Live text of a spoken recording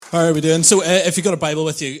How are we doing? So if you've got a Bible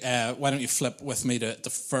with you, why don't you flip with me to the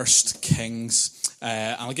 1 Kings.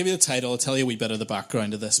 I'll give you the title. I'll tell you a wee bit of the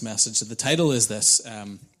background of this message. So the title is this,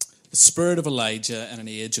 The Spirit of Elijah in an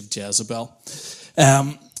Age of Jezebel.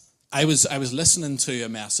 I was listening to a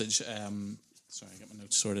message. Sorry, I got my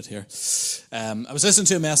notes sorted here. I was listening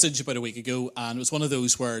to a message about a week ago, and it was one of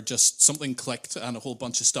those where just something clicked and a whole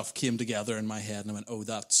bunch of stuff came together in my head, and I went, oh,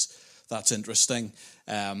 that's interesting.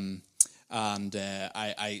 And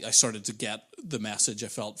I started to get the message I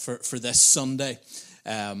felt for this Sunday.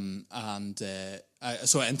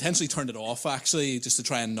 So I intentionally turned it off, actually, just to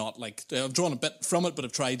try and not, I've drawn a bit from it, but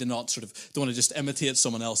I've tried to not don't want to just imitate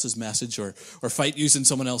someone else's message or fight using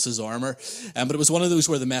someone else's armor. But it was one of those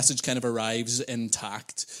where the message kind of arrives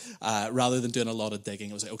intact, rather than doing a lot of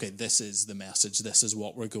digging. I was like, okay, this is the message. This is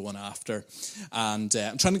what we're going after. And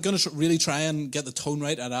I'm going to really try and get the tone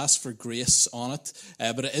right. I'd ask for grace on it,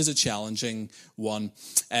 but it is a challenging one.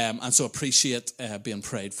 And so appreciate being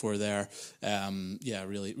prayed for there.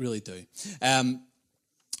 Really, really do.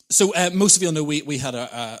 So most of you know we had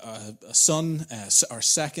a son, our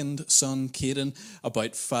second son, Caden,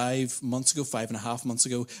 about 5.5 months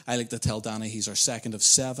ago. I like to tell Danny he's our second of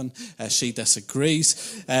 7. She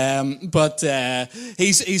disagrees. But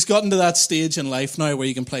he's gotten to that stage in life now where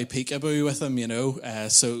you can play peekaboo with him, you know.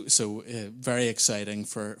 So very exciting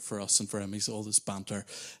for us and for him. He's all this banter,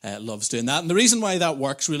 loves doing that. And the reason why that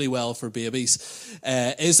works really well for babies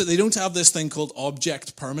is that they don't have this thing called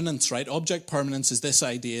object permanence, right? Object permanence is this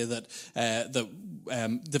idea that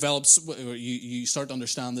develops. You start to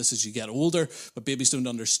understand this as you get older, but babies don't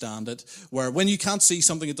understand it. Where when you can't see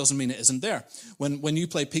something, it doesn't mean it isn't there. When you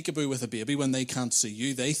play peekaboo with a baby, when they can't see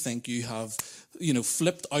you, they think you have,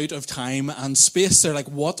 flipped out of time and space. They're like,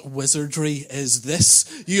 what wizardry is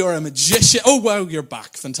this? You are a magician. Oh, wow, you're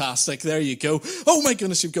back. Fantastic. There you go. Oh, my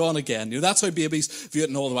goodness, you've gone again. That's how babies view it,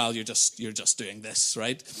 and all the while you're just doing this,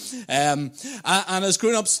 right? And as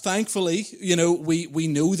grown-ups, thankfully, we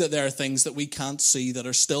know that there are things that we can't see that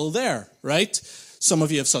are still there, right? Some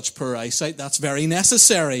of you have such poor eyesight. That's very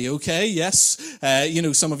necessary, okay? Yes.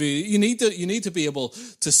 Some of you need to be able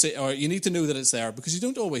to see, or you need to know that it's there because you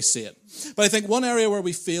don't always see it. But I think one area where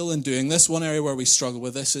we fail in doing this, one area where we struggle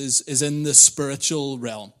with this is in the spiritual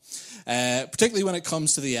realm. Particularly when it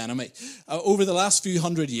comes to the enemy. Over the last few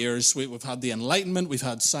hundred years, we've had the Enlightenment, we've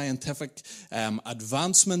had scientific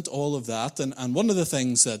advancement, all of that. And one of the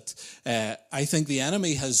things that I think the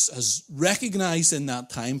enemy has recognized in that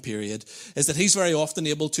time period is that he's very often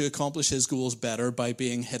able to accomplish his goals better by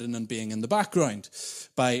being hidden and being in the background.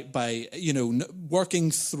 By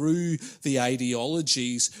working through the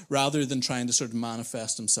ideologies rather than trying to sort of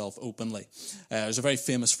manifest himself openly. There's a very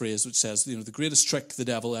famous phrase which says, the greatest trick the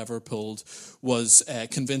devil ever pulled was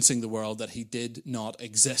convincing the world that he did not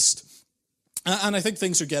exist. And I think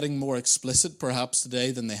things are getting more explicit perhaps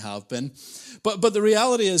today than they have been. But the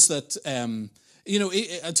reality is that,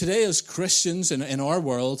 today as Christians in our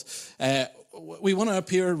world, we want to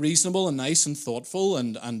appear reasonable and nice and thoughtful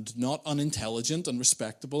and not unintelligent and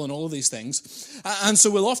respectable and all of these things. And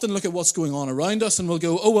so we'll often look at what's going on around us and we'll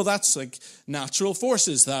go, oh, well, that's like natural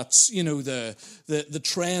forces. That's, the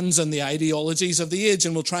trends and the ideologies of the age,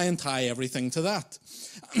 and we'll try and tie everything to that.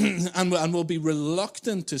 And we'll be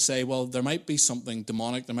reluctant to say, well, there might be something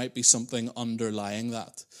demonic, there might be something underlying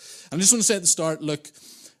that. I just want to say at the start, look,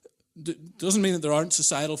 doesn't mean that there aren't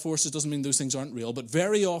societal forces, doesn't mean those things aren't real, but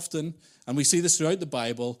very often, and we see this throughout the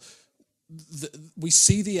Bible, we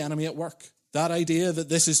see the enemy at work. That idea that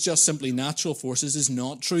this is just simply natural forces is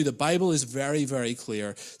not true. The Bible is very, very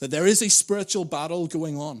clear that there is a spiritual battle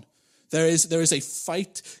going on. There is a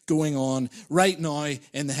fight going on right now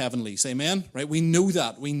in the heavenlies. Amen? Right? We know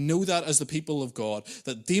that. We know that as the people of God.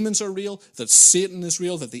 That demons are real, that Satan is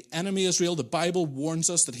real, that the enemy is real. The Bible warns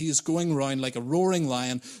us that he is going around like a roaring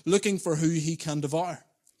lion looking for who he can devour.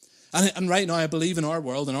 And right now, I believe in our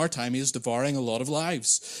world, in our time, he is devouring a lot of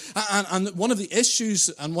lives. And one of the issues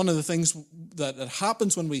and one of the things that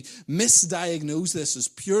happens when we misdiagnose this as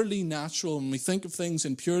purely natural, and we think of things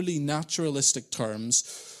in purely naturalistic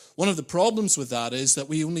terms, one of the problems with that is that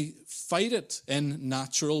we only fight it in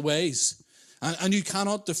natural ways. And you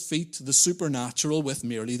cannot defeat the supernatural with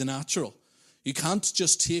merely the natural. You can't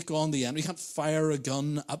just take on the enemy. You can't fire a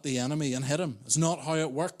gun at the enemy and hit him. It's not how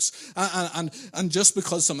it works. And just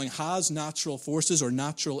because something has natural forces or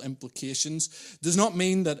natural implications does not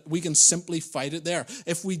mean that we can simply fight it there.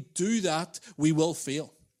 If we do that, we will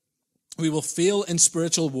fail. We will fail in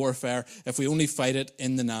spiritual warfare if we only fight it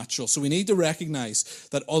in the natural. So we need to recognize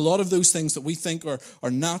that a lot of those things that we think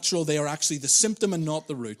are natural, they are actually the symptom and not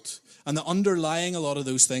the root. And the underlying a lot of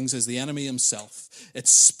those things is the enemy himself.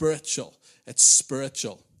 It's spiritual. It's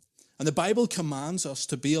spiritual. And the Bible commands us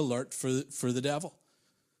to be alert for the devil.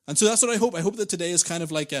 And so that's what I hope. I hope that today is kind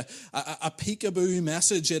of like a peekaboo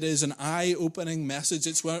message. It is an eye-opening message.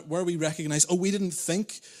 It's where we recognize, we didn't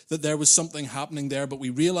think that there was something happening there, but we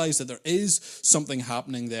realize that there is something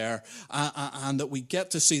happening there, and that we get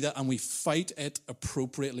to see that and we fight it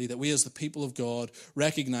appropriately, that we as the people of God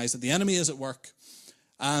recognize that the enemy is at work,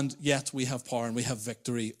 and yet we have power and we have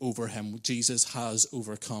victory over him. Jesus has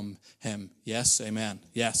overcome him. Yes, amen.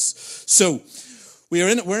 Yes. So, we're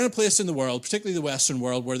in a place in the world, particularly the Western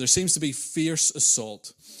world, where there seems to be fierce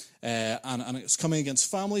assault. And it's coming against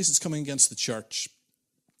families, it's coming against the church.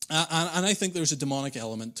 And I think there's a demonic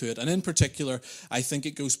element to it. And in particular, I think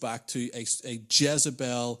it goes back to a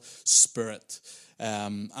Jezebel spirit.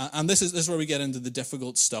 And this is where we get into the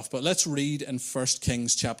difficult stuff. But let's read in 1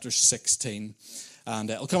 Kings chapter 16. And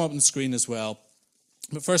it'll come up on the screen as well.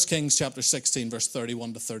 But 1 Kings chapter 16, verse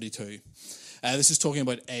 31 to 32. This is talking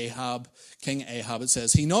about Ahab, King Ahab. It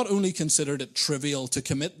says, he not only considered it trivial to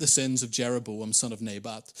commit the sins of Jeroboam, son of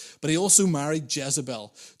Nebat, but he also married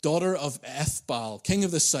Jezebel, daughter of Ethbaal, king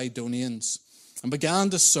of the Sidonians, and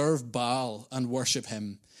began to serve Baal and worship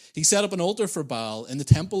him. He set up an altar for Baal in the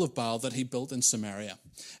temple of Baal that he built in Samaria.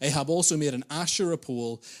 Ahab also made an Asherah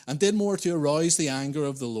pole and did more to arouse the anger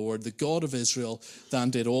of the Lord, the God of Israel,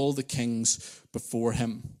 than did all the kings before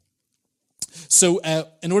him. So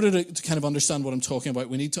in order to kind of understand what I'm talking about,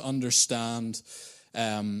 we need to understand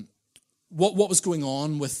what was going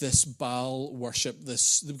on with this Baal worship,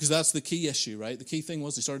 because that's the key issue, right? The key thing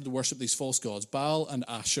was they started to worship these false gods, Baal and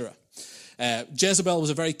Asherah. Jezebel was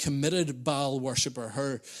a very committed Baal worshipper.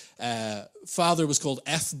 Her father was called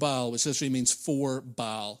Ethbaal, which literally means for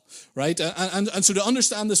Baal, right? And so to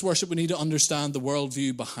understand this worship, we need to understand the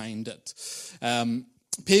worldview behind it.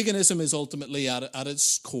 Paganism is ultimately at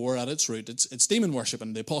its core, at its root, it's demon worship,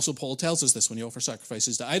 and the Apostle Paul tells us this when you offer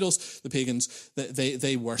sacrifices to idols. The pagans,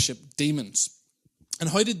 they worship demons. And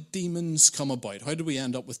how did demons come about? How did we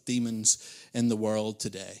end up with demons in the world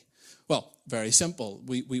today? Well, very simple.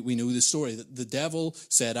 We know the story that the devil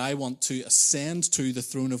said, I want to ascend to the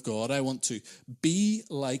throne of God. I want to be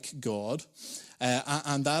like God.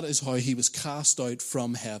 And that is how he was cast out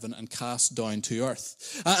from heaven and cast down to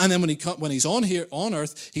earth. And then when he's on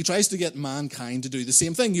earth, he tries to get mankind to do the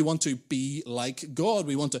same thing. You want to be like God.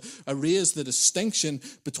 We want to erase the distinction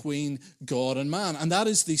between God and man. And that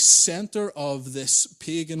is the center of this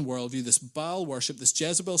pagan worldview, this Baal worship, this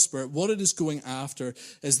Jezebel spirit. What it is going after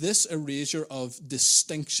is this erasure of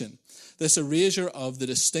distinction, this erasure of the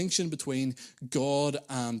distinction between God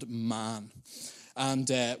and man.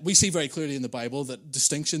 And we see very clearly in the Bible that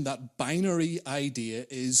distinction, that binary idea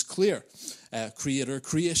is clear. Creator,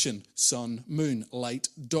 creation, sun, moon, light,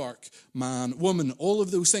 dark, man, woman, all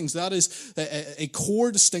of those things. That is a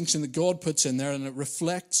core distinction that God puts in there, and it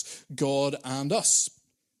reflects God and us.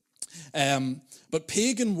 But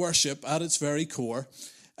pagan worship at its very core,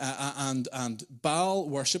 and Baal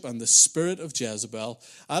worship and the spirit of Jezebel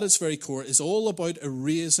at its very core is all about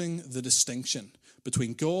erasing the distinction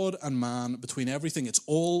between God and man, between everything. It's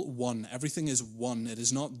all one. Everything is one. It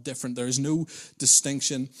is not different. There is no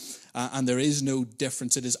distinction, and there is no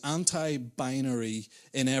difference. It is anti-binary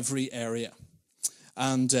in every area.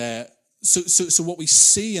 And so what we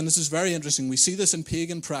see, and this is very interesting, we see this in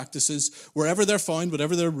pagan practices, wherever they're found,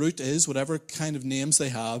 whatever their root is, whatever kind of names they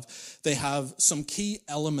have some key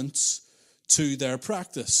elements to their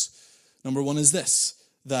practice. Number one is this,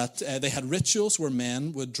 that they had rituals where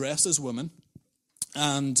men would dress as women,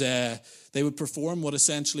 and they would perform what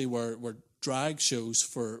essentially were drag shows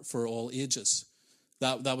for all ages.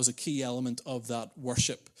 That was a key element of that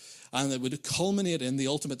worship. And it would culminate in the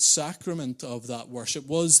ultimate sacrament of that worship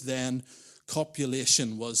was then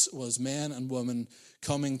copulation, was men and women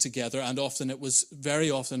coming together. And very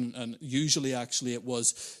often, and usually actually, it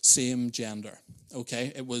was same gender.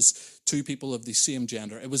 Okay? It was two people of the same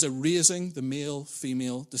gender. It was erasing the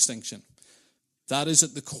male-female distinction. That is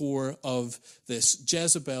at the core of this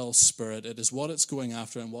Jezebel spirit. It is what it's going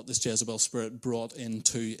after and what this Jezebel spirit brought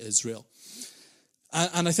into Israel.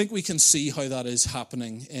 And I think we can see how that is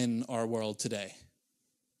happening in our world today.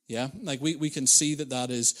 Yeah, like we can see that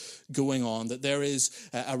is going on, that there is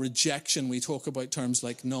a rejection. We talk about terms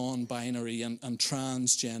like non-binary and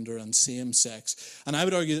transgender and same-sex. And I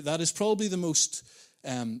would argue that is probably the most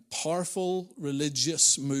powerful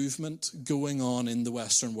religious movement going on in the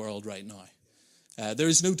Western world right now. There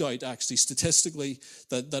is no doubt, actually, statistically,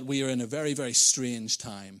 that we are in a very, very strange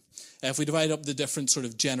time. If we divide up the different sort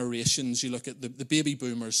of generations, you look at the baby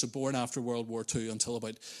boomers, so born after World War II until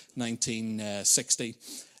about 1960,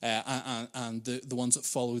 and the ones that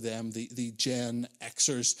follow them, the Gen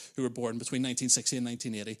Xers who were born between 1960 and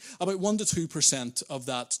 1980, about 1 to 2% of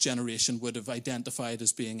that generation would have identified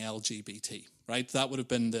as being LGBT, right? That would have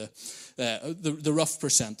been the rough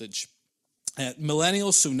percentage.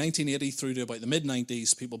 Millennials, so 1980 through to about the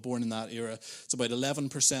mid-90s, people born in that era, it's about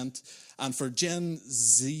 11%. And for Gen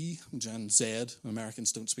Z,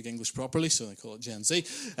 Americans don't speak English properly, so they call it Gen Z.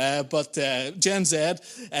 But Gen Z,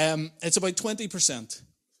 it's about 20%.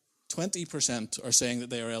 20% are saying that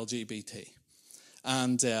they are LGBT.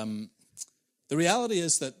 And the reality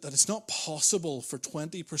is that it's not possible for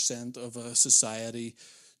 20% of a society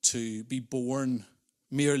to be born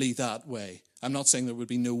merely that way. I'm not saying there would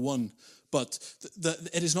be no one, but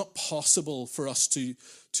it is not possible for us to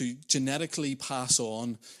genetically pass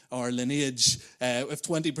on our lineage if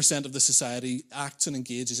 20% of the society acts and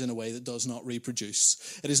engages in a way that does not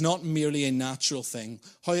reproduce. It is not merely a natural thing.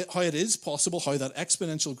 How it is possible, how that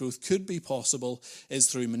exponential growth could be possible, is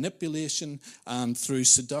through manipulation and through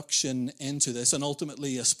seduction into this, and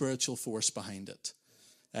ultimately a spiritual force behind it.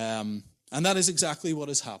 And that is exactly what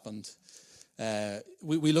has happened.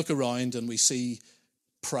 We look around and we see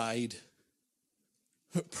pride.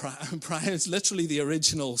 Pride is literally the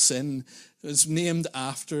original sin. It's named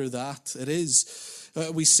after that. It is.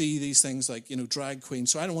 We see these things like, drag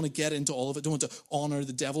queens. So I don't want to get into all of it. Don't want to honor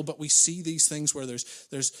the devil, but we see these things where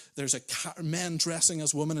there's men dressing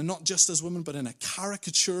as women, and not just as women, but in a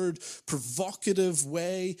caricatured, provocative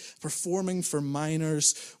way, performing for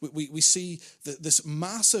minors. We see this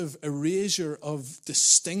massive erasure of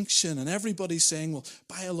distinction, and everybody's saying, well,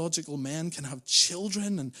 biological men can have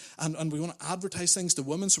children, and we want to advertise things to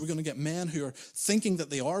women, so we're going to get men who are thinking that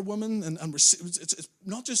they are women, and it's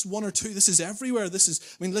not just one or two. This is everywhere.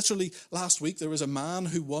 Literally last week there was a man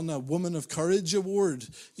who won a Woman of Courage award.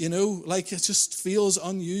 It just feels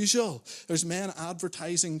unusual. There's men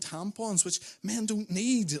advertising tampons, which men don't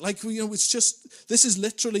need. This is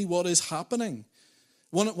literally what is happening.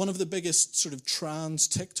 One of the biggest sort of trans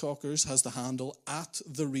TikTokers has the handle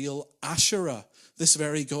 @TheRealAsherah, this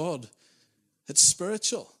very God. It's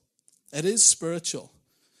spiritual. It is spiritual.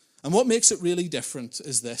 And what makes it really different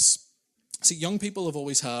is this. See, young people have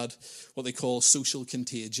always had what they call social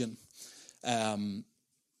contagion.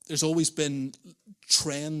 There's always been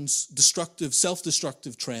trends,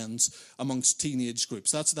 self-destructive trends amongst teenage groups.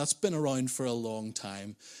 That's been around for a long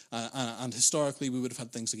time. And historically, we would have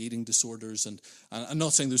had things like eating disorders. And I'm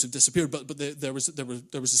not saying those have disappeared, but there was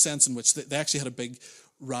a sense in which they actually had a big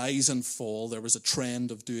rise and fall. There was a trend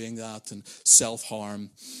of doing that and self-harm.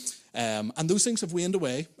 And those things have waned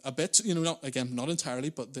away a bit, not entirely,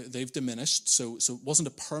 but they've diminished. So it wasn't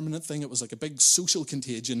a permanent thing. It was like a big social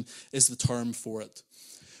contagion is the term for it.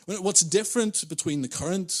 What's different between the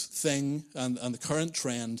current thing and the current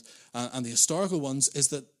trend and the historical ones is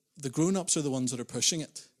that the grown-ups are the ones that are pushing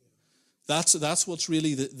it. That's what's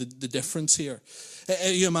really the difference here.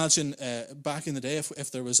 You imagine back in the day if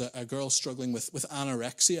there was a girl struggling with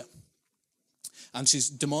anorexia, and she's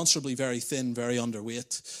demonstrably very thin, very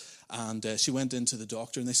underweight. And she went into the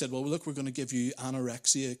doctor and they said, well, look, we're going to give you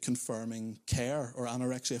anorexia-confirming care or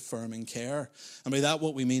anorexia-affirming care. And by that,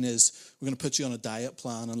 what we mean is we're going to put you on a diet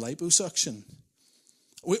plan and liposuction.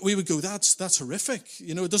 We would go, that's horrific.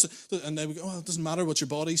 It doesn't, and then we go, it doesn't matter what your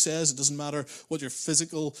body says. It doesn't matter what your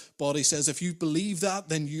physical body says. If you believe that,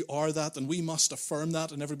 then you are that, and we must affirm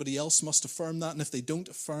that, and everybody else must affirm that. And if they don't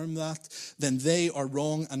affirm that, then they are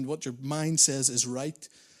wrong, and what your mind says is right.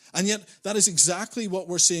 And yet, that is exactly what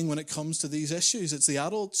we're seeing when it comes to these issues. It's the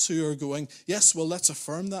adults who are going, yes, well, let's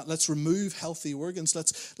affirm that. Let's remove healthy organs.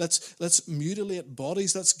 Let's mutilate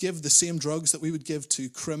bodies. Let's give the same drugs that we would give to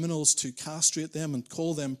criminals to castrate them and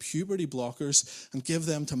call them puberty blockers and give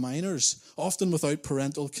them to minors, often without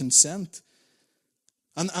parental consent.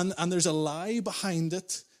 And there's a lie behind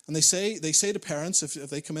it. And they say to parents, if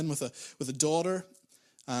they come in with a daughter,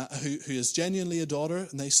 who is genuinely a daughter,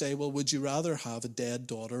 and they say, well, would you rather have a dead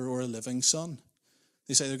daughter or a living son?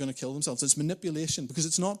 They say they're going to kill themselves. It's manipulation because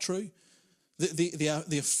it's not true.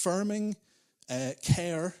 The affirming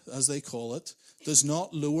care, as they call it, does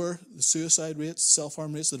not lower the suicide rates,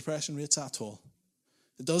 self-harm rates, the depression rates at all.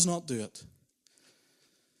 It does not do it.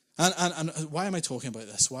 And why am I talking about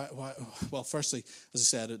this? Why? Well, firstly, as I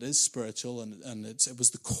said, it is spiritual, and it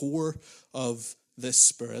was the core of this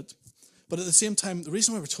spirit. But at the same time, the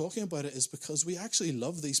reason why we're talking about it is because we actually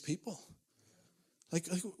love these people. Like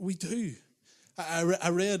we do. I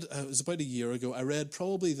read, it was about a year ago, I read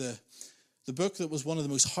probably The book that was one of the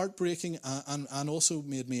most heartbreaking and also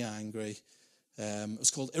made me angry. It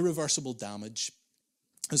was called Irreversible Damage.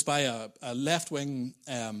 It was by a left-wing,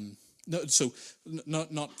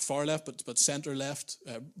 not far left, but centre-left,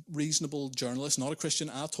 reasonable journalist, not a Christian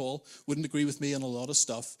at all, wouldn't agree with me on a lot of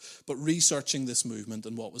stuff, but researching this movement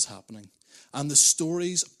and what was happening. And the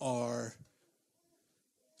stories are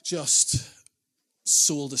just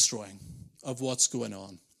soul-destroying of what's going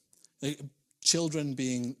on. Children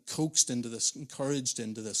being coaxed into this, encouraged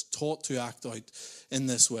into this, taught to act out in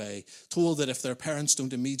this way, told that if their parents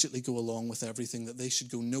don't immediately go along with everything, that they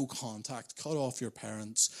should go no contact, cut off your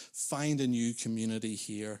parents, find a new community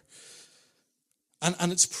here.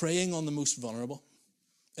 And it's preying on the most vulnerable.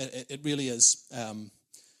 It really is.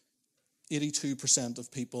 82%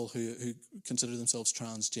 of people who consider themselves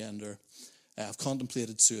transgender have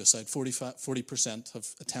contemplated suicide. 40% have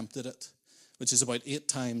attempted it, which is about 8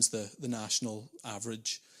 times the national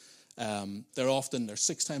average. They're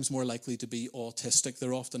 6 times more likely to be autistic.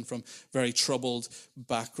 They're often from very troubled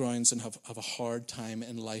backgrounds and have a hard time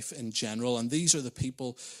in life in general. And these are the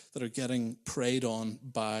people that are getting preyed on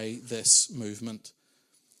by this movement.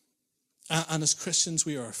 And as Christians,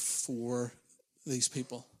 we are for these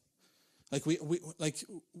people.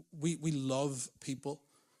 We love people.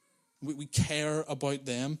 We care about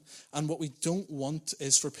them, and what we don't want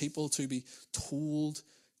is for people to be told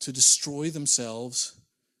to destroy themselves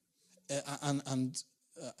and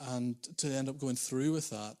to end up going through with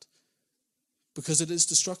that, because it is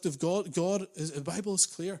destructive. The Bible is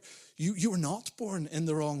clear. You were not born in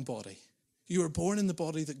the wrong body. You were born in the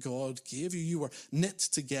body that God gave you. You were knit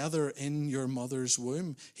together in your mother's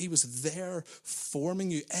womb. He was there forming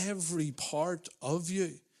you, every part of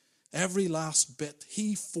you. Every last bit.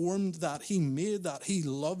 He formed that. He made that. He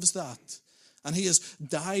loves that. And he has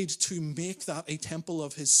died to make that a temple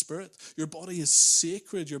of his Spirit. Your body is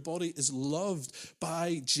sacred. Your body is loved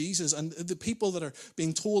by Jesus. And the people that are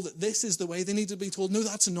being told that this is the way, they need to be told, no,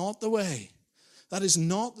 that's not the way. That is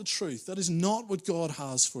not the truth. That is not what God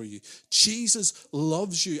has for you. Jesus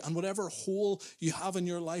loves you, and whatever hole you have in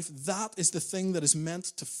your life, that is the thing that is meant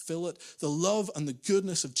to fill it. The love and the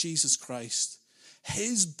goodness of Jesus Christ.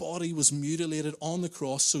 His body was mutilated on the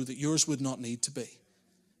cross so that yours would not need to be.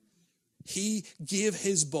 He gave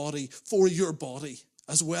his body for your body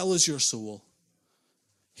as well as your soul.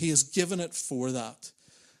 He has given it for that.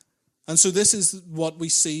 And so this is what we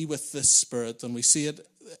see with this spirit, and we see it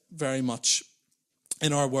very much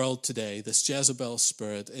in our world today. This Jezebel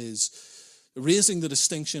spirit is raising the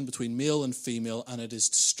distinction between male and female, and it is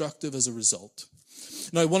destructive as a result.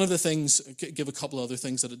 Now, one of the things, give a couple other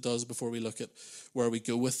things that it does before we look at where we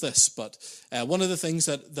go with this, but one of the things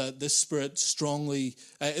that this spirit strongly,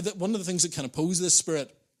 one of the things that can oppose this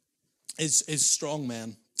spirit is strong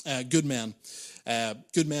men, good men.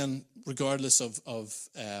 Good men, regardless of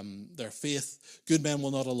their faith, good men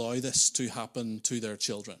will not allow this to happen to their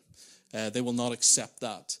children. They will not accept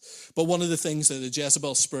that. But one of the things that the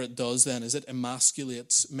Jezebel spirit does then is it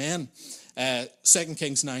emasculates men. 2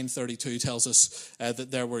 Kings 9:32 tells us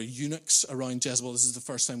that there were eunuchs around Jezebel. This is the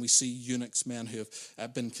first time we see eunuchs, men who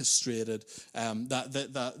have been castrated.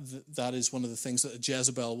 That is one of the things that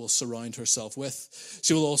Jezebel will surround herself with.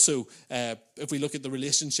 She will also, if we look at the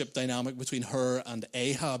relationship dynamic between her and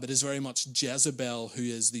Ahab, it is very much Jezebel who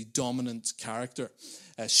is the dominant character.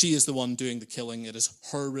 She is the one doing the killing. It is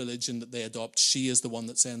her religion that they adopt. She is the one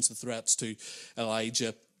that sends the threats to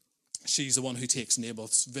Elijah. She's the one who takes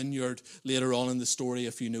Naboth's vineyard later on in the story,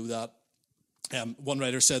 if you know that. One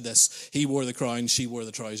writer said this: he wore the crown, she wore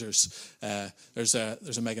the trousers. There's a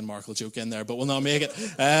Meghan Markle joke in there, but we'll not make it.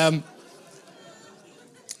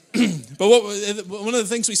 But one of the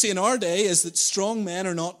things we see in our day is that strong men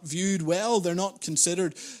are not viewed well. They're not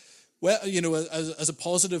considered, well, as a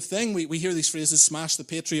positive thing. We hear these phrases, smash the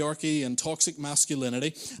patriarchy and toxic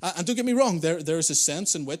masculinity. And don't get me wrong, there's a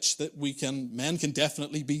sense in which that men can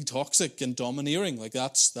definitely be toxic and domineering. Like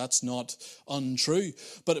that's not untrue.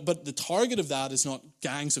 But the target of that is not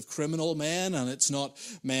gangs of criminal men, and it's not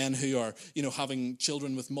men who are, having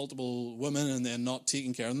children with multiple women and then not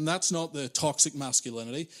taking care of them. That's not the toxic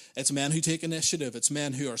masculinity. It's men who take initiative. It's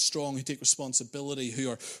men who are strong, who take responsibility, who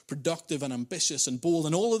are productive and ambitious and bold,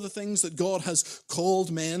 and all of the things that God has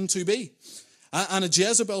called men to be. And a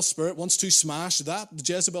Jezebel spirit wants to smash that.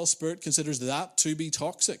 The Jezebel spirit considers that to be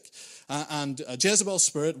toxic. And a Jezebel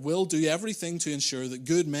spirit will do everything to ensure that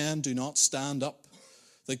good men do not stand up,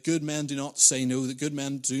 that good men do not say no, that good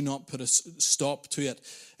men do not put a stop to it,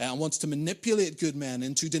 and wants to manipulate good men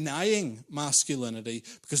into denying masculinity,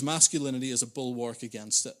 because masculinity is a bulwark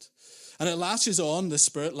against it. And the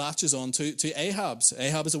spirit latches on to Ahab.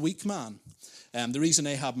 Ahab is a weak man. The reason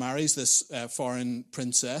Ahab marries this foreign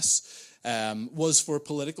princess was for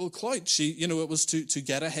political clout. It was to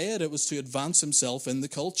get ahead. It was to advance himself in the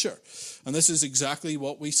culture. And this is exactly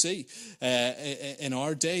what we see in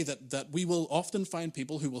our day, that we will often find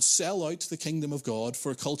people who will sell out the kingdom of God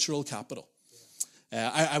for cultural capital.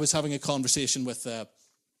 I was having a conversation with... it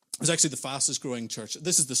was actually the fastest growing church.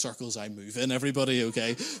 This is the circles I move in, everybody,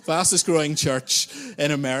 okay? Fastest growing church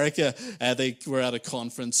in America. They were at a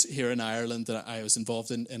conference here in Ireland that I was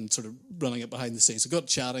involved in sort of running it behind the scenes. I got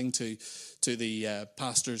chatting to the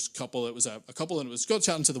pastor's couple. It was a couple, and got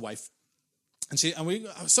chatting to the wife. And we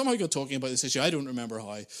somehow got talking about this issue. I don't remember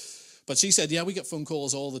how. But she said, yeah, we get phone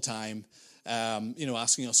calls all the time,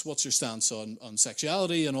 asking us, what's your stance on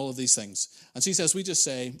sexuality and all of these things. And she says, we just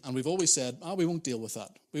say, and we've always said, we won't deal with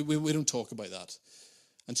that. We don't talk about that.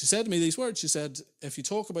 And she said to me these words. She said, if you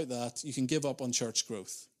talk about that, you can give up on church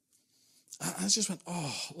growth. And I just went,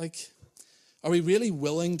 are we really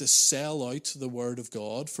willing to sell out the word of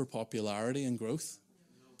God for popularity and growth?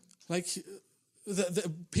 Like,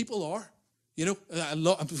 the people are.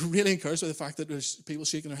 I'm really encouraged by the fact that there's people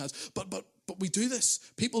shaking their hands. But we do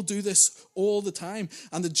this. People do this all the time.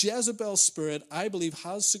 And the Jezebel spirit, I believe,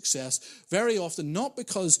 has success very often, not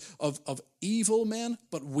because of evil men,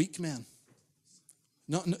 but weak men.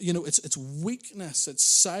 It's weakness, it's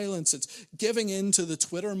silence, it's giving in to the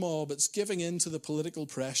Twitter mob, it's giving in to the political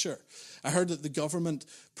pressure. I heard that the government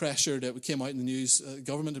pressured, it came out in the news, the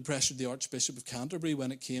government had pressured the Archbishop of Canterbury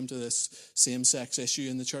when it came to this same-sex issue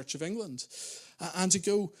in the Church of England. And to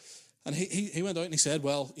go, and he went out and he said,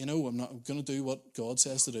 well, I'm not going to do what God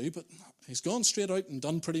says to do, but he's gone straight out and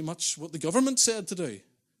done pretty much what the government said to do.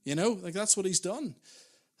 That's what he's done.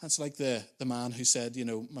 That's like the man who said,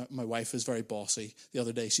 my wife is very bossy. The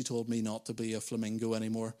other day she told me not to be a flamingo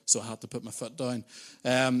anymore, so I had to put my foot down.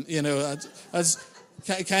 That's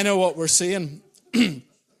kind of what we're seeing. And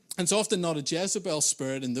it's often not a Jezebel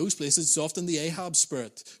spirit in those places. It's often the Ahab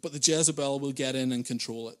spirit, but the Jezebel will get in and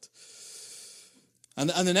control it. And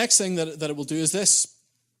the next thing that it will do is this.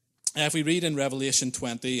 If we read in Revelation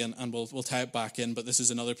 20, and we'll tie it back in, but this is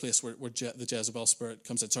another place where the Jezebel spirit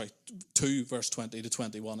comes in. 2 verse 20 to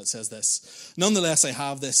 21, it says this. Nonetheless, I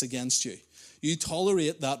have this against you. You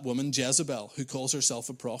tolerate that woman Jezebel, who calls herself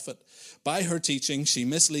a prophet. By her teaching, she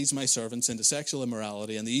misleads my servants into sexual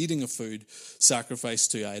immorality and the eating of food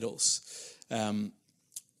sacrificed to idols.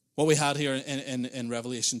 What we had here in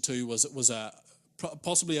Revelation 2 was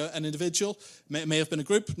possibly an individual, may have been a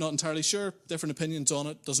group, not entirely sure, different opinions on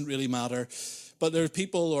it, doesn't really matter. But there are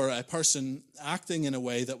people or a person acting in a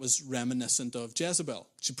way that was reminiscent of Jezebel.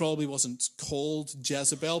 She probably wasn't called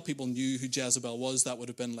Jezebel. People knew who Jezebel was. That would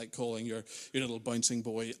have been like calling your little bouncing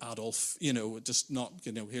boy Adolf, just not,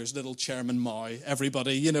 here's little Chairman Mao,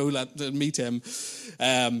 everybody, let meet him.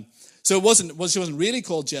 So she wasn't really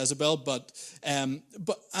called Jezebel, but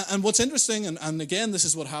what's interesting, and again, this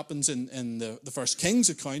is what happens in the First Kings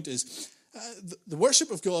account, is the worship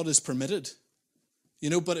of God is permitted,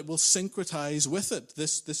 but it will syncretize with it.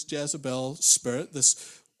 This Jezebel spirit,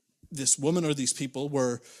 this woman or these people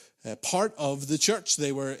were part of the church.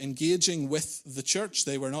 They were engaging with the church.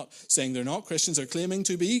 They were not saying they're not Christians. They're claiming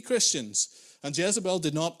to be Christians. And Jezebel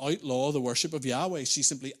did not outlaw the worship of Yahweh. She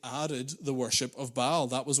simply added the worship of Baal.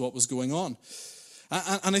 That was what was going on.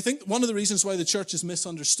 And I think one of the reasons why the church has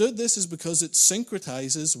misunderstood this is because it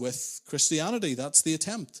syncretizes with Christianity. That's the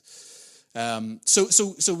attempt.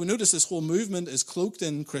 So we notice this whole movement is cloaked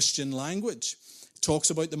in Christian language. It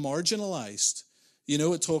talks about the marginalized.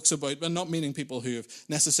 It talks about, and not meaning people who have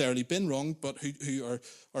necessarily been wrong, but who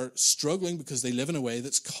are struggling because they live in a way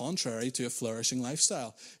that's contrary to a flourishing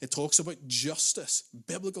lifestyle. It talks about justice,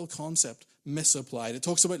 biblical concept, misapplied. It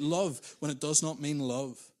talks about love when it does not mean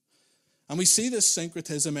love. And we see this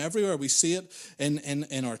syncretism everywhere. We see it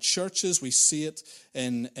in our churches. We see it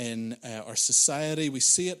in our society. We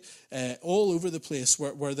see it all over the place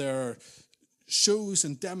where there are shows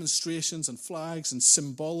and demonstrations and flags and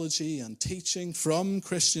symbology and teaching from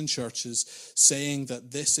Christian churches saying that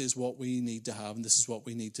this is what we need to have and this is what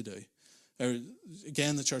we need to do.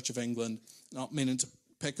 Again, the Church of England, not meaning to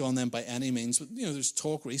pick on them by any means, but there's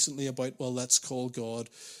talk recently about, well, let's call God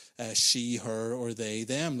she, her, or they,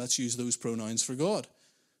 them. Let's use those pronouns for God,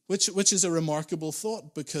 which is a remarkable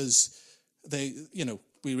thought because we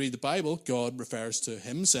read the Bible, God refers to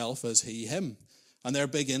himself as he, him. And they're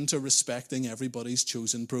big into respecting everybody's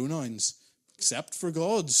chosen pronouns, except for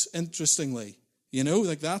God's, interestingly.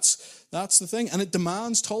 That's the thing. And it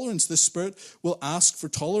demands tolerance. The Spirit will ask for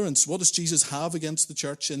tolerance. What does Jesus have against the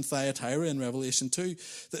church in Thyatira in Revelation 2?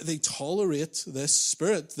 They tolerate this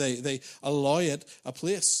spirit. They allow it a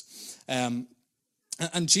place. And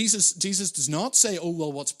And Jesus does not say, oh,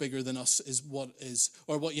 well, what's bigger than us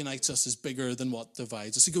or what unites us is bigger than what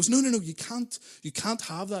divides us. He goes, no, you can't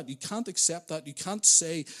have that. You can't accept that. You can't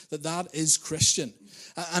say that is Christian.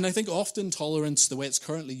 And I think often tolerance, the way it's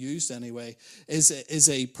currently used anyway, is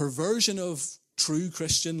a perversion of true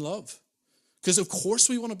Christian love. Because of course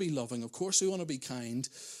we want to be loving. Of course we want to be kind.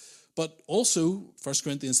 But also, 1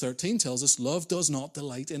 Corinthians 13 tells us, love does not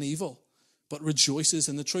delight in evil, but rejoices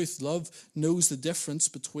in the truth. Love knows the difference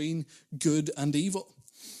between good and evil.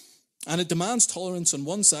 And it demands tolerance on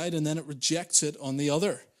one side, and then it rejects it on the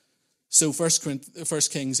other. So 1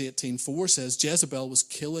 Kings 18:4 says, Jezebel was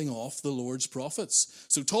killing off the Lord's prophets.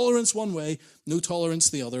 So tolerance one way, no tolerance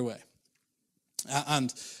the other way.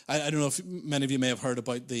 And I don't know if many of you may have heard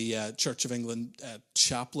about the Church of England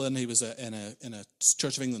chaplain. He was in a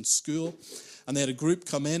Church of England school, and they had a group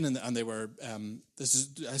come in, and they were,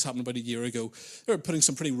 this happened about a year ago, they were putting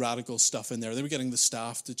some pretty radical stuff in there. They were getting the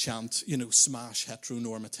staff to chant, smash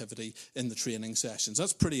heteronormativity in the training sessions.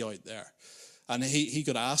 That's pretty out there. And he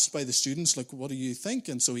got asked by the students, like, what do you think?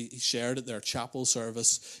 And so he shared at their chapel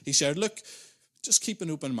service, he shared, look, just keep an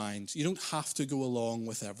open mind. You don't have to go along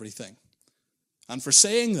with everything. And for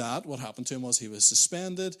saying that, what happened to him was he was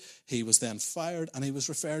suspended, he was then fired, and he was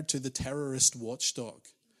referred to the terrorist watchdog,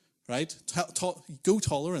 right? Go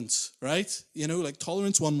tolerance, right? Like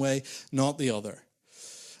tolerance one way, not the other.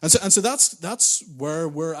 And so that's where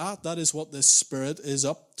we're at. That is what this spirit is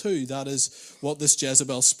up to. That is what this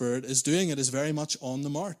Jezebel spirit is doing. It is very much on the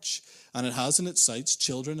march. And it has in its sights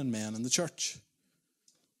children and men in the church.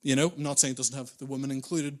 I'm not saying it doesn't have the women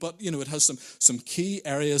included, but, it has some key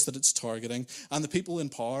areas that it's targeting. And the people in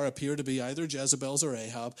power appear to be either Jezebels or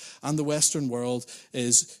Ahab. And the Western world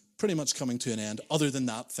is pretty much coming to an end. Other than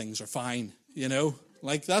that, things are fine,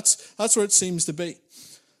 Like, that's where it seems to be.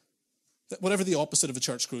 Whatever the opposite of a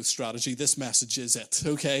church growth strategy, this message is it,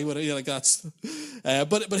 okay? But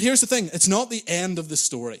here's the thing. It's not the end of the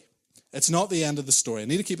story. It's not the end of the story. I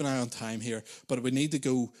need to keep an eye on time here, but we need to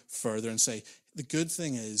go further and say, the good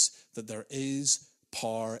thing is that there is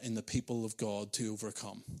power in the people of God to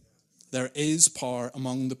overcome. There is power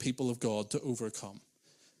among the people of God to overcome.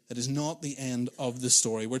 It is not the end of the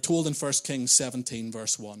story. We're told in 1 Kings 17,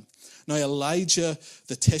 verse 1. Now Elijah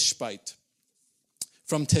the Tishbite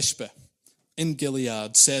from Tishbe in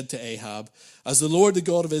Gilead said to Ahab, as the Lord, the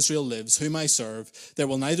God of Israel lives, whom I serve, there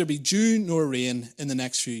will neither be dew nor rain in the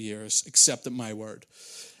next few years, except at my word.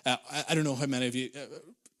 I don't know how many of you,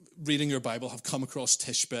 reading your Bible, have come across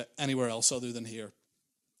Tishbe anywhere else other than here.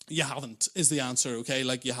 You haven't, is the answer, okay?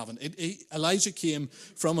 Like, you haven't. Elijah came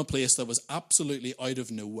from a place that was absolutely out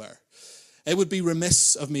of nowhere. It would be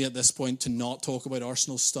remiss of me at this point to not talk about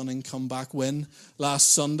Arsenal's stunning comeback win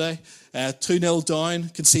last Sunday. 2-0 down,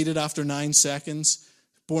 conceded after 9 seconds.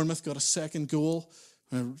 Bournemouth got a second goal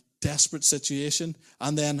in a desperate situation.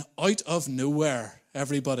 And then out of nowhere,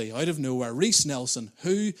 everybody, out of nowhere, Reece Nelson,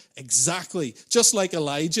 who exactly, just like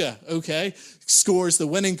Elijah, okay, scores the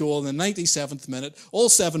winning goal in the 97th minute. All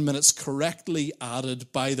 7 minutes correctly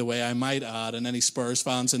added, by the way, I might add, and any Spurs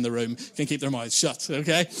fans in the room can keep their mouths shut,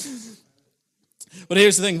 okay? But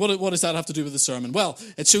here's the thing, what does that have to do with the sermon? Well,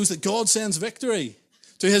 it shows that God sends victory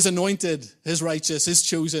to his anointed, his righteous, his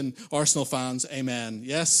chosen Arsenal fans. Amen.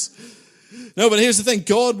 Yes? No, but here's the thing,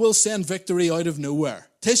 God will send victory out of nowhere.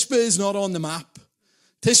 Tishbe is not on the map.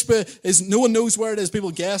 Tishbe is, no one knows where it is.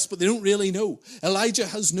 People guess, but they don't really know. Elijah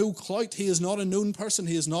has no clout. He is not a known person.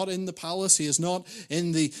 He is not in the palace. He is not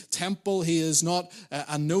in the temple. He is not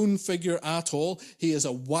a known figure at all. He is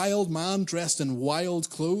a wild man dressed in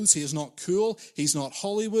wild clothes. He is not cool. He's not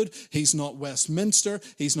Hollywood. He's not Westminster.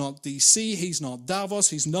 He's not DC. He's not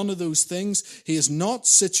Davos. He's none of those things. He is not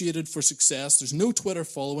situated for success. There's no Twitter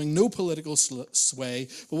following, no political sway.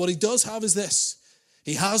 But what he does have is this.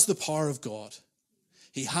 He has the power of God.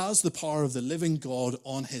 He has the power of the living God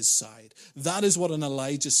on his side. That is what an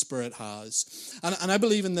Elijah spirit has. And I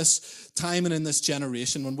believe in this time and in this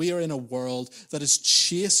generation, when we are in a world that is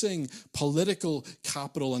chasing political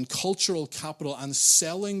capital and cultural capital and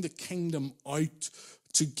selling the kingdom out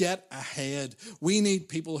to get ahead, we need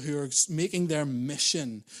people who are making their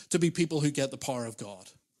mission to be people who get the power of God.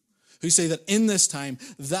 Who say that in this time,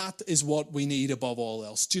 that is what we need above all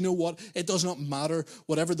else. Do you know what? It does not matter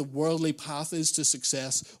whatever the worldly path is to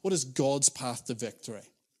success. What is God's path to victory?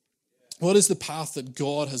 What is the path that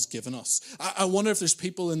God has given us? I wonder if there's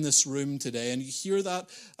people in this room today and you hear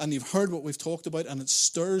that and you've heard what we've talked about and it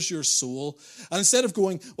stirs your soul. And instead of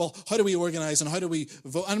going, well, how do we organize and how do we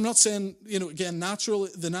vote? And I'm not saying, again,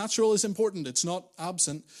 the natural is important. It's not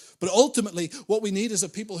absent. But ultimately, what we need is a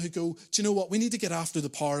people who go, do you know what? We need to get after the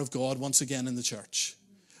power of God once again in the church.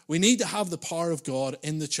 We need to have the power of God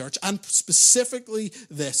in the church, and specifically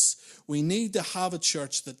this. We need to have a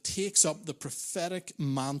church that takes up the prophetic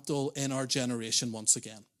mantle in our generation once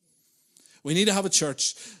again. We need to have a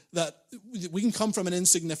church that we can come from an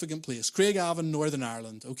insignificant place, Craigavon, Northern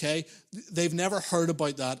Ireland, okay? They've never heard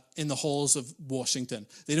about that in the halls of Washington.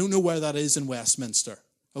 They don't know where that is in Westminster,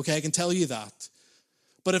 okay? I can tell you that.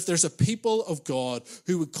 But if there's a people of God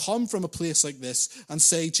who would come from a place like this and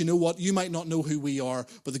say, do you know what? You might not know who we are,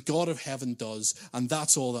 but the God of heaven does, and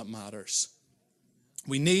that's all that matters.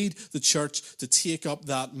 We need the church to take up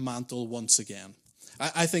that mantle once again.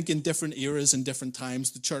 I think in different eras and different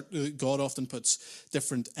times, the church, God often puts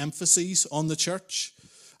different emphases on the church.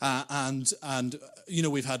 And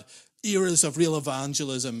we've had eras of real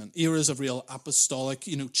evangelism and eras of real apostolic,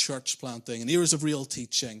 church planting and eras of real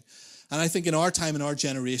teaching. And I think in our time, in our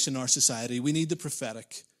generation, our society, we need the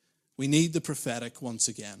prophetic. We need the prophetic once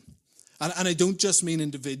again. And I don't just mean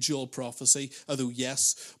individual prophecy, although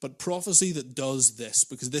yes, but prophecy that does this,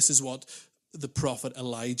 because this is what the prophet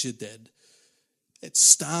Elijah did. It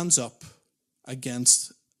stands up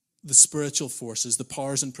against the spiritual forces, the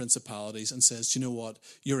powers and principalities, and says, do you know what?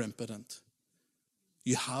 You're impotent.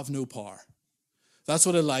 You have no power. That's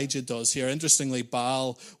what Elijah does here. Interestingly,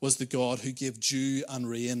 Baal was the god who gave dew and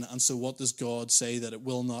rain. And so what does God say that it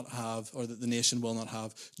will not have, or that the nation will not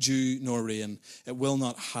have? Dew nor rain. It will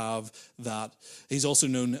not have that. He's also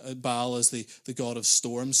known, Baal, as the god of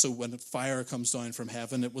storms. So when fire comes down from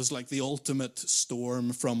heaven, it was like the ultimate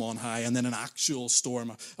storm from on high. And then an actual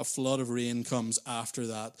storm, a flood of rain comes after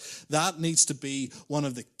that. That needs to be one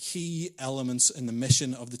of the key elements in the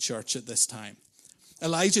mission of the church at this time.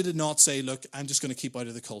 Elijah did not say, look, I'm just going to keep out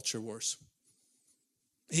of the culture wars.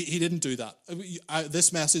 He didn't do that.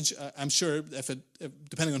 This message, I'm sure,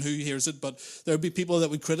 depending on who hears it, but there would be people that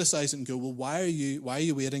would criticize it and go, well, why are you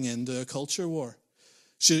wading into a culture war?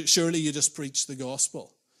 Surely you just preach the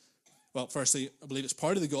gospel. Well, firstly, I believe it's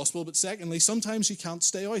part of the gospel, but secondly, sometimes you can't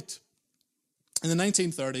stay out. In the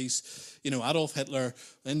 1930s, Adolf Hitler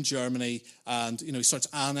in Germany, and, he starts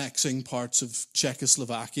annexing parts of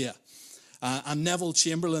Czechoslovakia. And Neville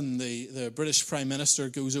Chamberlain, the British Prime Minister,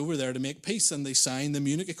 goes over there to make peace, and they sign the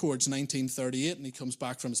Munich Accords in 1938, and he comes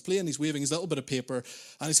back from his plane, he's waving his little bit of paper,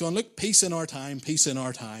 and he's going, look, peace in our time, peace in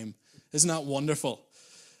our time. Isn't that wonderful?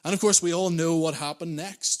 And of course, we all know what happened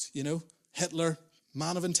next. Hitler,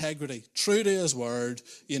 man of integrity, true to his word,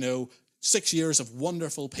 6 years of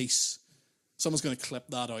wonderful peace. Someone's going to clip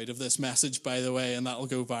that out of this message, by the way, and that'll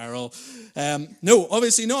go viral. No,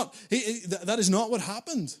 obviously not. That is not what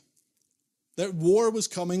happened. That war was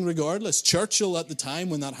coming regardless. Churchill at the time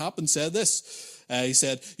when that happened said this. He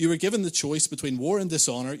said, you were given the choice between war and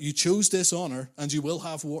dishonor. You chose dishonor and you will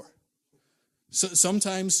have war. So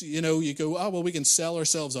sometimes, you go, well, we can sell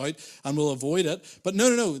ourselves out and we'll avoid it. But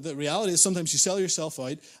no. The reality is sometimes you sell yourself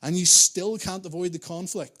out and you still can't avoid the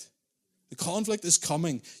conflict. The conflict is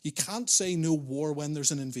coming. You can't say no war when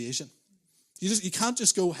there's an invasion. You can't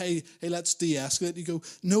just go, hey, let's de-escalate. You go,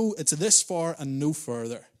 no, it's this far and no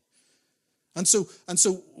further. And so,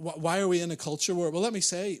 why are we in a culture war? Well, let me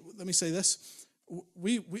say this: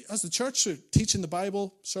 we as the church are teaching the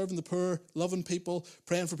Bible, serving the poor, loving people,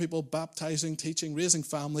 praying for people, baptizing, teaching, raising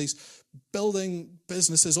families, building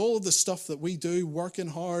businesses, all of the stuff that we do, working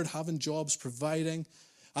hard, having jobs, providing.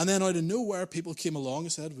 And then out of nowhere, people came along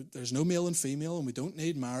and said, there's no male and female and we don't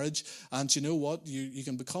need marriage. And you know what? You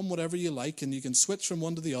can become whatever you like and you can switch from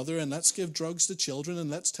one to the other, and let's give drugs to children and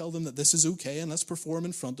let's tell them that this is okay and let's perform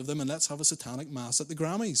in front of them and let's have a satanic mass at the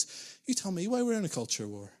Grammys. You tell me why we're in a culture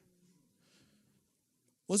war.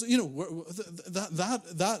 Was it,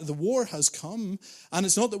 the war has come, and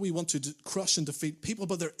it's not that we want to crush and defeat people,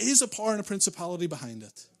 but there is a power and a principality behind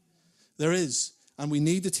it. There is. And we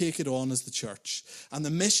need to take it on as the church. And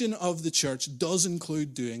the mission of the church does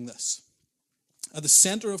include doing this. At the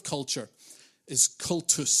center of culture is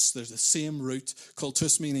cultus. There's the same root,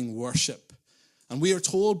 cultus meaning worship. And we are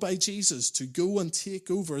told by Jesus to go and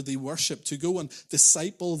take over the worship, to go and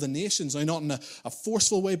disciple the nations. Now, not in a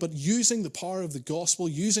forceful way, but using the power of the gospel,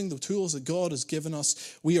 using the tools that God has given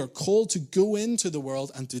us. We are called to go into the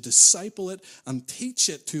world and to disciple it and teach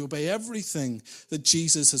it to obey everything that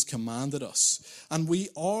Jesus has commanded us. And we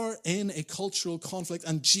are in a cultural conflict,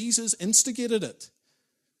 and Jesus instigated it.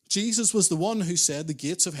 Jesus was the one who said the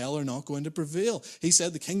gates of hell are not going to prevail. He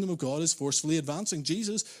said the kingdom of God is forcefully advancing.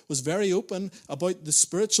 Jesus was very open about the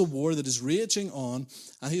spiritual war that is raging on,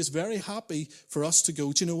 and he is very happy for us to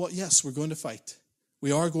go, do you know what? Yes, we're going to fight.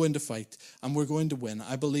 We are going to fight, and we're going to win.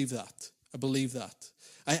 I believe that. I believe that.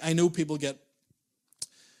 I know people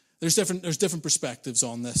there's different perspectives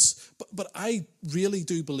on this, but I really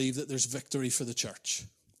do believe that there's victory for the church.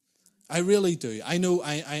 I really do. I know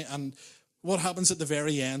and what happens at the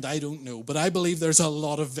very end, I don't know. But I believe there's a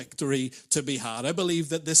lot of victory to be had. I believe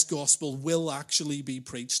that this gospel will actually be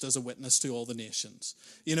preached as a witness to all the nations.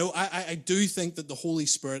 You know, I do think that the Holy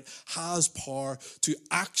Spirit has power to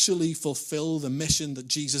actually fulfill the mission that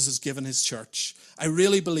Jesus has given his church. I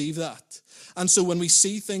really believe that. And so when we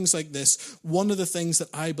see things like this, one of the things that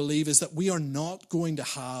I believe is that we are not going to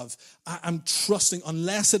have, I'm trusting,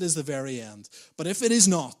 unless it is the very end. But if it is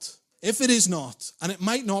not, and it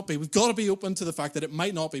might not be, we've got to be open to the fact that it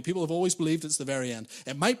might not be. People have always believed it's the very end.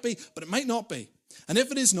 It might be, but it might not be. And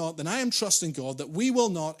if it is not, then I am trusting God that we will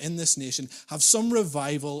not in this nation have some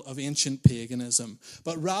revival of ancient paganism,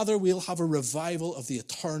 but rather we'll have a revival of the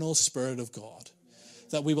eternal Spirit of God.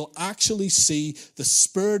 That we will actually see the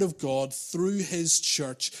Spirit of God through his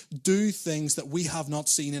church do things that we have not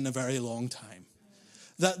seen in a very long time.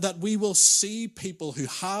 That we will see people who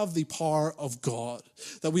have the power of God.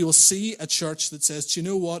 That we will see a church that says, do you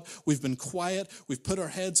know what? We've been quiet. We've put our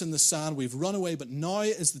heads in the sand. We've run away. But now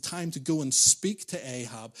is the time to go and speak to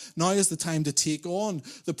Ahab. Now is the time to take on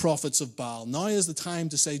the prophets of Baal. Now is the time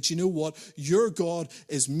to say, do you know what? Your God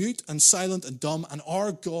is mute and silent and dumb. And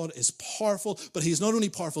our God is powerful. But he is not only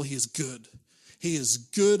powerful, he is good. He is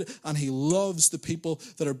good and he loves the people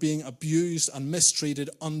that are being abused and mistreated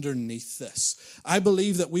underneath this. I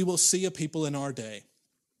believe that we will see a people in our day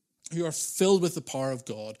who are filled with the power of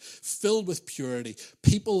God, filled with purity,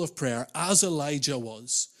 people of prayer, as Elijah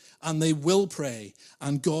was. And they will pray,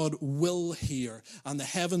 and God will hear, and the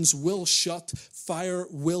heavens will shut, fire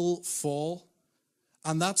will fall,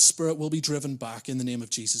 and that Spirit will be driven back in the name of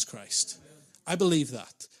Jesus Christ. I believe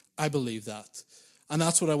that. I believe that. And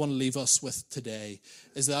that's what I want to leave us with today,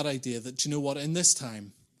 is that idea that, do you know what, in this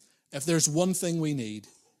time, if there's one thing we need,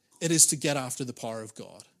 it is to get after the power of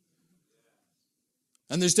God.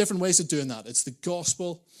 And there's different ways of doing that. It's the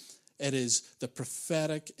gospel, it is the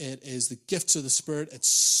prophetic, it is the gifts of the Spirit, it's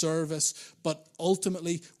service. But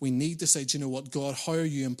ultimately, we need to say, do you know what, God, how are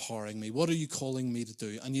you empowering me? What are you calling me to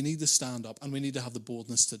do? And you need to stand up, and we need to have the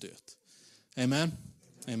boldness to do it. Amen?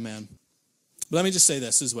 Amen. But let me just say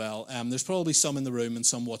this as well. There's probably some in the room and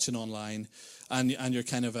some watching online, and you're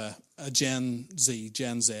kind of a Gen Z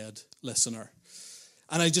listener.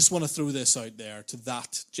 And I just want to throw this out there to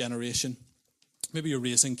that generation. Maybe you're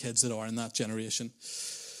raising kids that are in that generation.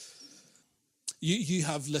 You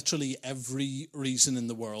have literally every reason in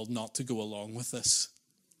the world not to go along with this.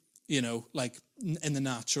 You know, like in the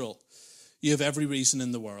natural. You have every reason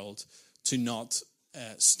in the world to not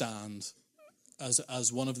stand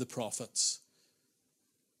as one of the prophets,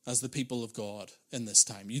 as the people of God in this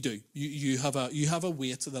time. You do. You have a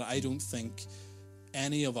weight that I don't think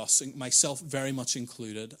any of us, myself very much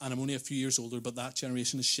included, and I'm only a few years older, but that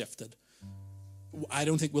generation has shifted. I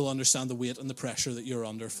don't think we'll understand the weight and the pressure that you're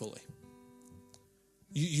under fully.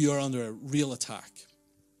 You are under a real attack.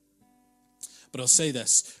 But I'll say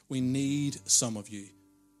this, we need some of you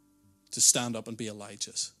to stand up and be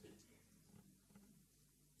Elijahs.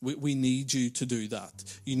 We need you to do that.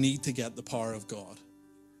 You need to get the power of God.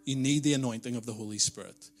 You need the anointing of the Holy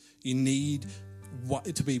Spirit. You need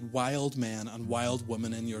to be wild men and wild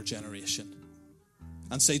women in your generation.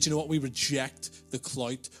 And say, do you know what? We reject the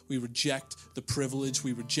clout. We reject the privilege.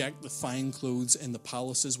 We reject the fine clothes in the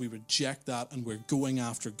palaces. We reject that, and we're going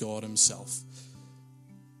after God himself.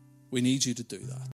 We need you to do that.